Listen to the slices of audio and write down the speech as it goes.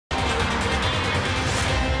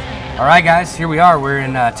All right, guys, here we are. We're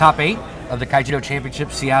in top 8 of the Kaijudo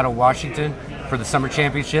Championship, Seattle, Washington, for the Summer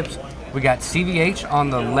Championships. We got CVH on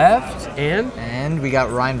the left, and we got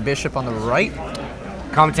Ryan Bishop on the right.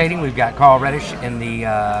 Commentating, we've got Carl Reddish and the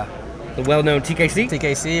well-known TKC.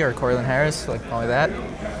 TKC, or Corlin Harris, like call it that.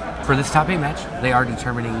 For this top 8 match, they are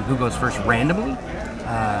determining who goes first randomly,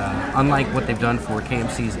 unlike what they've done for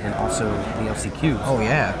KMCs and also the LCQs. Oh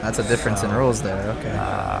yeah, that's a difference in rules there.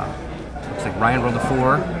 Okay. Looks like Ryan rolled a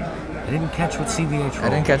 4. I didn't catch what CVH rolled. I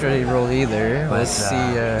didn't catch what he rolled either. But, let's see.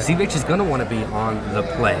 CVH is going to want to be on the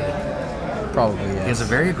play. Probably, yes. He has a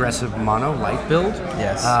very aggressive mono light build.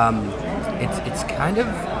 Yes. It's kind of,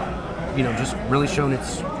 just really shown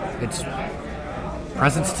its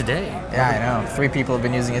presence today. Yeah, I know. 3 people have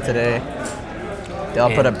been using it today. They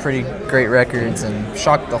all put up pretty great records and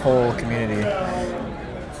shocked the whole community.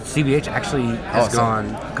 CVH actually has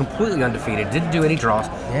gone completely undefeated. Didn't do any draws.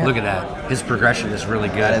 Yeah. Look at that. His progression is really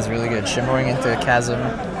good. That is really good. Shimmerwing into Chasm.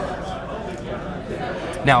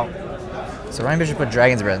 Now, so Ryan Bishop put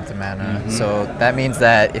Dragon's Breath into mana. So that means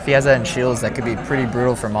that if he has that in shields, that could be pretty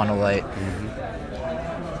brutal for Monolight.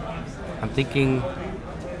 I'm thinking,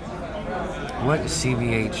 what is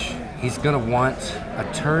CVH? He's going to want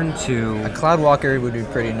a turn to... A Cloudwalker would be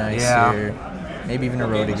pretty nice here. Maybe even a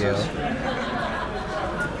Rodi Gale.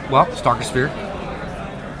 Well, Stalker Sphere.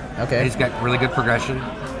 Okay. He's got really good progression.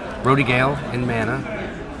 Rodi Gale in mana.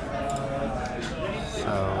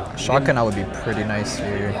 So Shotgun would be pretty nice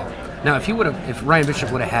here. Now, if Ryan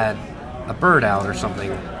Bishop would have had a bird out or something,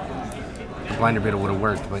 the Blinder Beetle would have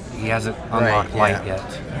worked, but he hasn't unlocked light yet.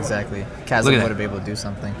 Exactly. Chasm would have been able to do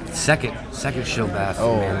something. Second shield bath.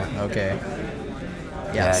 Oh, okay.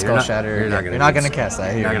 Yeah, Skull Shatter. You're not going to cast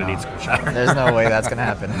that here. You're not going to need Skull Shatter. There's no way that's going to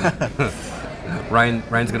happen.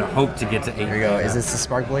 Ryan's going to hope to get to 8. Here we go. Is this the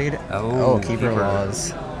Sparkblade? Oh, Keeper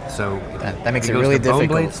Laws. So that makes it really difficult.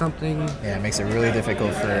 Blade something. Yeah, it makes it really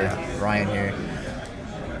difficult for Ryan here.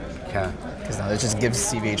 Okay. Because now it just gives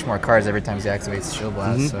CVH more cards every time he activates Shield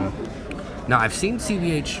Blast. So. Now I've seen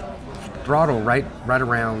CVH throttle right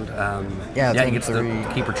around. He gets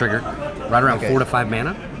the Keeper trigger right around 4 to 5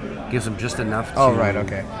 mana. Gives him just enough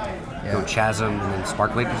to go Chasm and then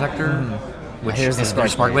Sparkblade Protector. Which here's the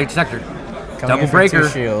Sparkblade Protector. Coming Double breaker. 2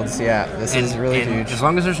 shields, this is really huge. As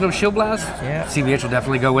long as there's no Shield Blast, CVH will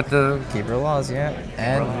definitely go with the Keeper Laws,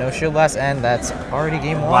 and no Shield Blast, and that's already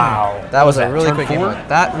game 1. Wow, that was a really quick game.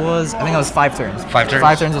 That was, I think, that was 5 turns. 5 turns.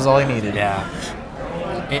 5 turns was all he needed. Yeah.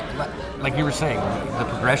 Like you were saying, the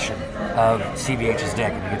progression of CVH's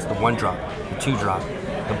deck, if he gets the 1-drop, the 2-drop,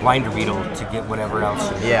 the Blinder Beetle to get whatever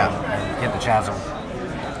else, and get the Chasm.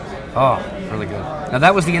 Oh, really good. Now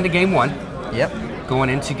that was the end of game 1. Yep. Going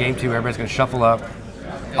into game 2, everybody's going to shuffle up.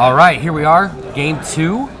 All right, here we are, game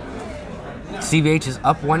 2. CVH is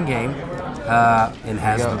up 1 game and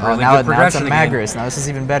has the really good progression. Now it's a Magris. Now this is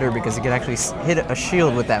even better because he can actually hit a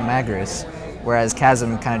shield with that Magris, whereas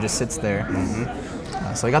Chasm kind of just sits there.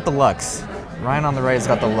 So he got the Lux. Ryan on the right has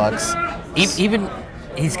got the Lux. Even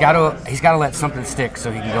he's got to let something stick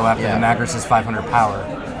so he can go after the Magris's 500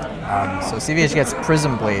 power. So CVH gets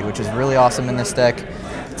Prism-Blade, which is really awesome in this deck.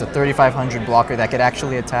 It's a 3500 blocker that could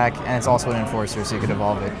actually attack, and it's also an enforcer, so you could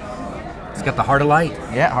evolve it. It's got the Heart of Light.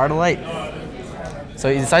 Yeah, Heart of Light. So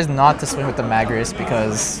he decides not to swing with the Magris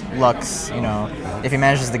because Lux, if he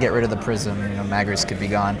manages to get rid of the Prism, Magris could be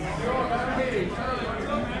gone.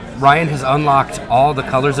 Ryan has unlocked all the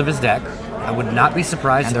colors of his deck. I would not be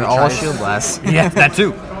surprised if he tries... And they're all Shield Blasts. Yeah, that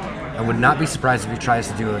too. I would not be surprised if he tries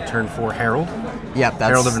to do a turn 4 Herald. Yeah,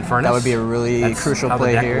 Herald of Infernus. That would be a really crucial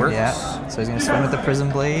play here. Works. Yeah. So he's going to swing with the Prism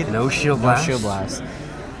Blade. No Shield Blast. No Shield Blast.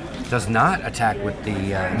 Does not attack with the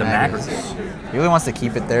Magris. He really wants to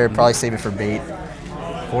keep it there. Probably save it for bait.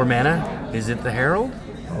 4 mana. Is it the Herald?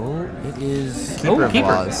 Oh, it is. Keeper.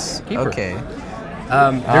 Keeper. Okay.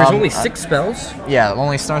 There's only 6 spells. Yeah,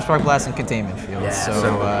 only Stormspark Blast and Containment Field. Yeah,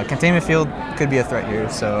 so Containment Field could be a threat here.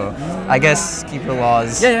 So I guess Keeper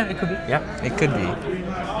Laws. Yeah, it could be. Yeah, it could be.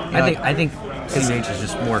 I think CVH is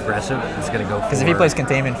just more aggressive. He's going to go for... Because if he plays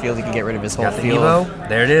Containment Field, he can get rid of his whole field. Evo.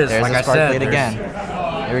 There it is. There's like the I said. Sparkblade again.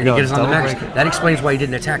 Here we go. He gets on the Magris. That explains why he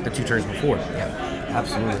didn't attack the 2 turns before. Yeah,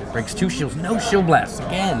 absolutely. Breaks 2 shields. No Shield Blast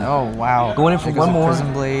again. Oh, wow. Going in for 1 more.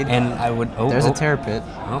 Prism Blade. And I would... There's a Terror Pit.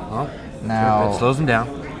 Now... It slows him down.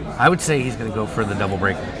 I would say he's going to go for the double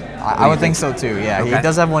breaker. I would think so too. Yeah, he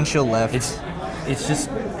does have 1 shield left. It's just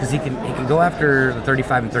because he can go after the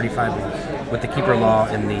 35 and 35 with the Keeper Law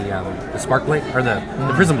and the Sparkblade or the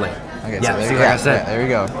Prism Blade. Okay, yeah, so see, like I said. Yeah, there we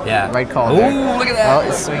go. Yeah, right call. Oh, look at that! Oh,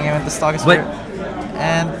 it's swinging in with the Stalker Sphere.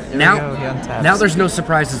 And now there's no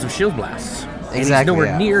surprises of Shield Blasts. Exactly. And he's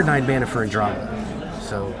nowhere near 9 mana for Andromeda.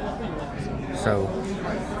 So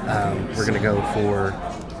we're gonna go for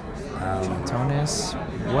Tritonus.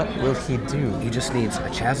 What will he do? he just needs a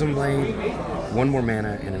Chasm Blade, one more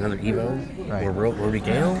mana, and another Evo. Right. Or Rodi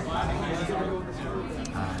Gale.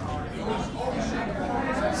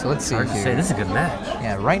 So let's see Hard to here. say. This is a good match.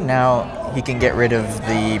 Yeah, right now he can get rid of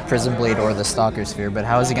the Prism-Blade or the Stalker Sphere, but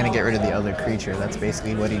how is he going to get rid of the other creature? That's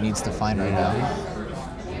basically what he needs to find right now.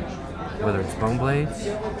 Whether it's Bone Blades,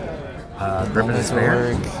 Grip Bone of Blades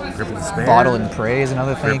Despair, will Grip of Despair. Bottle and Prey is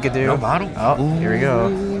another thing he could do. No bottle. Oh, here we go.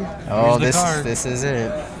 Oh, Here's the card. this is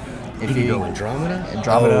it. If you go Andromeda,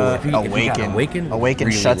 Andromeda, if you got Awaken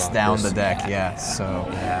really shuts lock down this. the deck. Yeah, so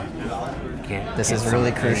Can't, this can't is really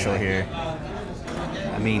summon crucial anything. here.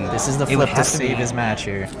 I mean, This is the it would flip to have be- save his match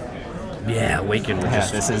here. Yeah, Awaken would Yeah,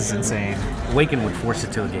 just this is insane. Awaken would force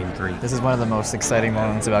it to a game 3. This is one of the most exciting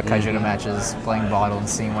moments about Kaijudo matches, playing Bottle and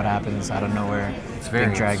seeing what happens out of nowhere. It's King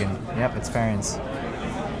variance. Dragon. Yep, it's variance.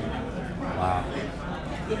 Wow.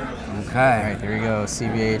 All Okay. right, here we go.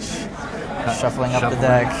 CVH shuffling up the Shuffling.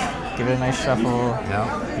 deck. Give it a nice shuffle.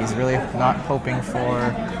 Yeah. He's really not hoping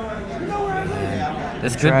for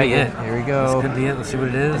This could be it. Here we go. This could be it. Let's see what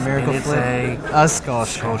it is. the miracle And it's flip. A Skull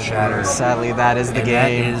Shatter. Sadly, that is the And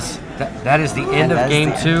game. that is the end And of that's game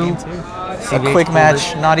the end of 2. game two. A CVH quick pulled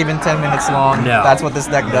match, it. not even 10 minutes long. No. That's what this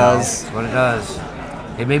deck does. That's what it does.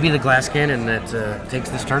 It may be the glass cannon that takes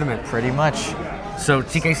this tournament. Pretty much. So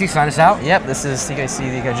TKC, sign us out. Yep, this is CKC,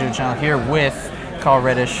 the Kaijudo channel, here with Carl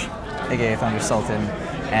Reddish, aka Thunder Sultan.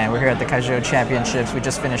 And we're here at the Kaijudo Championships. We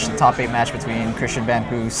just finished the top 8 match between Christian Van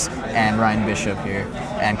Hoos and Ryan Bishop here.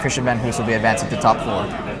 And Christian Van Hoos will be advancing to top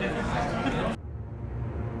 4.